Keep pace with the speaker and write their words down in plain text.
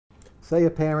Say a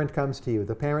parent comes to you.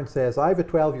 The parent says, I have a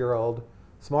 12-year-old,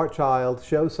 smart child,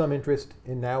 shows some interest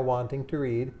in now wanting to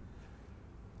read.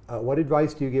 What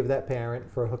advice do you give that parent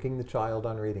for hooking the child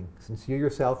on reading? Since you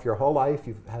yourself, your whole life,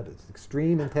 you've had this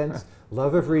extreme, intense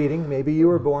love of reading. Maybe you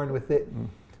were born with it.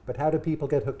 But how do people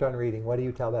get hooked on reading? What do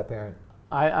you tell that parent?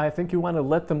 I think you want to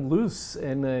let them loose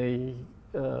in a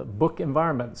book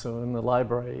environment, so in the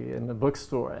library, in the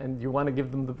bookstore, and you want to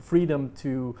give them the freedom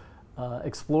to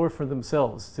explore for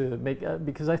themselves, to make,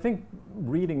 because I think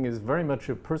reading is very much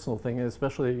a personal thing,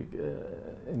 especially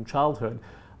in childhood,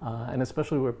 and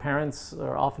especially where parents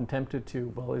are often tempted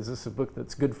to, well, is this a book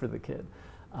that's good for the kid?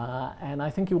 And I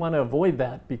think you want to avoid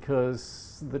that,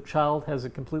 because the child has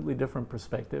a completely different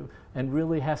perspective and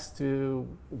really has to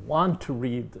want to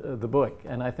read the book.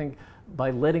 And I think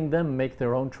by letting them make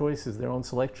their own choices, their own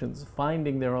selections,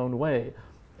 finding their own way,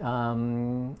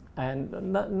 and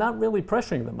not really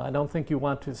pressuring them. I don't think you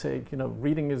want to say, you know,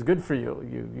 reading is good for you.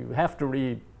 You have to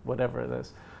read whatever it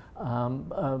is.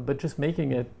 But just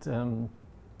making it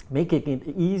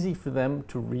easy for them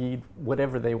to read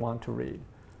whatever they want to read.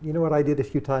 You know what I did a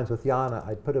few times with Jana?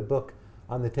 I'd put a book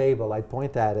on the table, I'd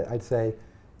point at it, I'd say,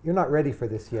 you're not ready for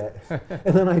this yet.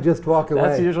 And then I'd just walk away.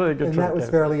 That's usually a good trick. And that was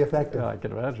fairly effective. Yeah, I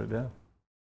can imagine, yeah.